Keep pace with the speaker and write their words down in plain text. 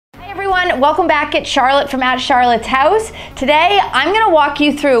everyone, welcome back. It's Charlotte from At Charlotte's House. Today I'm going to walk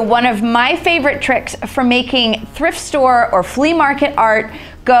you through one of my favorite tricks for making thrift store or flea market art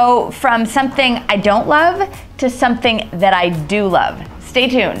go from something I don't love to something that I do love. Stay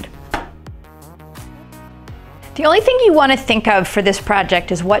tuned. The only thing you want to think of for this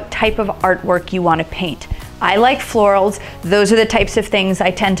project is what type of artwork you want to paint. I like florals. Those are the types of things I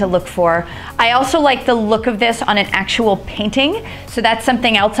tend to look for. I also like the look of this on an actual painting, so that's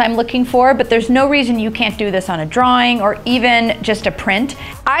something else I'm looking for, but there's no reason you can't do this on a drawing or even just a print.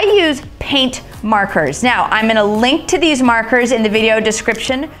 I use paint markers. Now, I'm gonna link to these markers in the video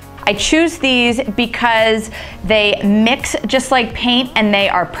description. I choose these because they mix just like paint and they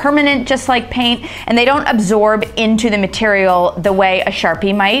are permanent just like paint, and they don't absorb into the material the way a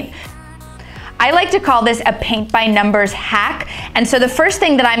Sharpie might. I like to call this a paint by numbers hack. And so the first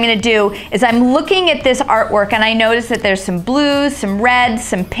thing that I'm gonna do is I'm looking at this artwork and I notice that there's some blues, some reds,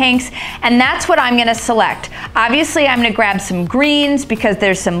 some pinks, and that's what I'm gonna select. Obviously, I'm gonna grab some greens because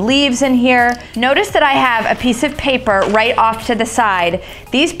there's some leaves in here. Notice that I have a piece of paper right off to the side.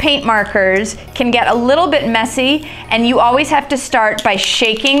 These paint markers can get a little bit messy, and you always have to start by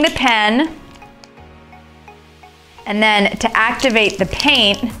shaking the pen. And then to activate the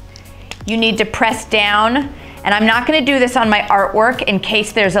paint, you need to press down, and I'm not gonna do this on my artwork in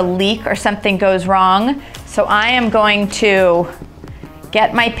case there's a leak or something goes wrong. So I am going to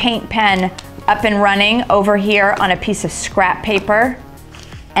get my paint pen up and running over here on a piece of scrap paper.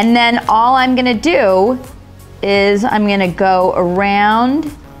 And then all I'm gonna do is I'm gonna go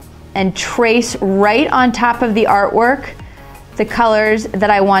around and trace right on top of the artwork the colors that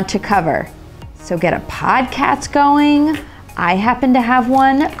I want to cover. So get a podcast going. I happen to have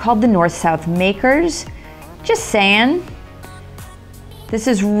one called the North-South Makers. Just saying. This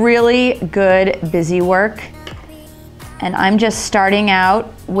is really good busy work. And I'm just starting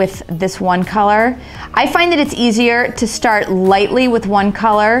out with this one color. I find that it's easier to start lightly with one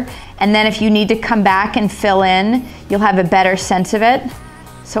color, and then if you need to come back and fill in, you'll have a better sense of it.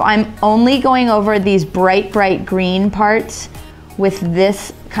 So I'm only going over these bright green parts with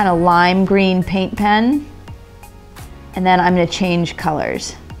this kind of lime green paint pen. And then I'm gonna change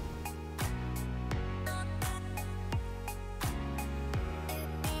colors.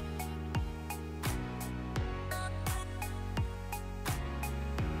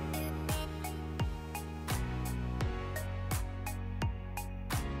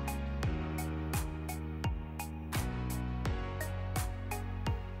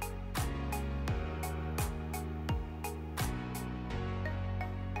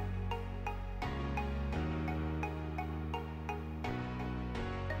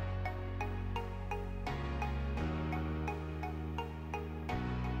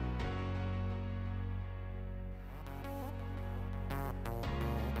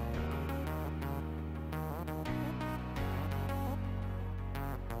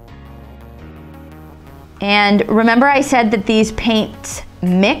 And remember I said that these paints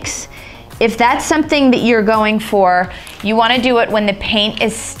mix? If that's something that you're going for, you want to do it when the paint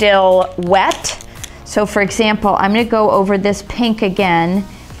is still wet. So for example, I'm going to go over this pink again,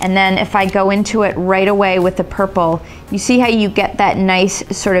 and then if I go into it right away with the purple, you see how you get that nice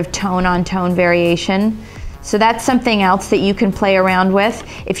sort of tone on tone variation? So that's something else that you can play around with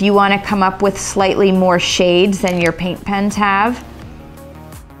if you want to come up with slightly more shades than your paint pens have.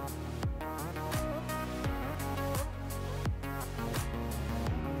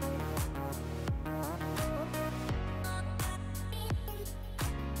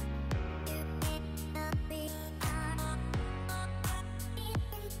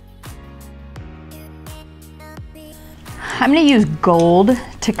 I'm gonna use gold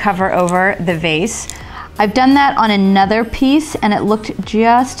to cover over the vase. I've done that on another piece and it looked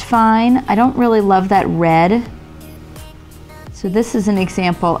just fine. I don't really love that red. So this is an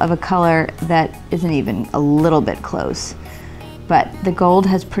example of a color that isn't even a little bit close, but the gold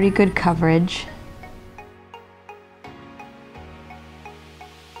has pretty good coverage.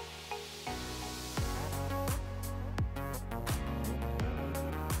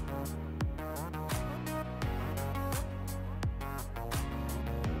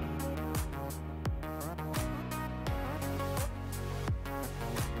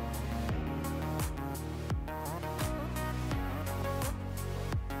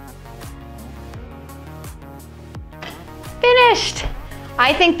 Finished!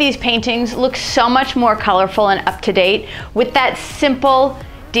 I think these paintings look so much more colorful and up to date with that simple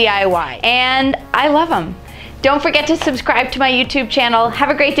DIY, and I love them. Don't forget to subscribe to my YouTube channel. Have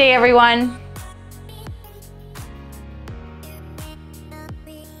a great day, everyone.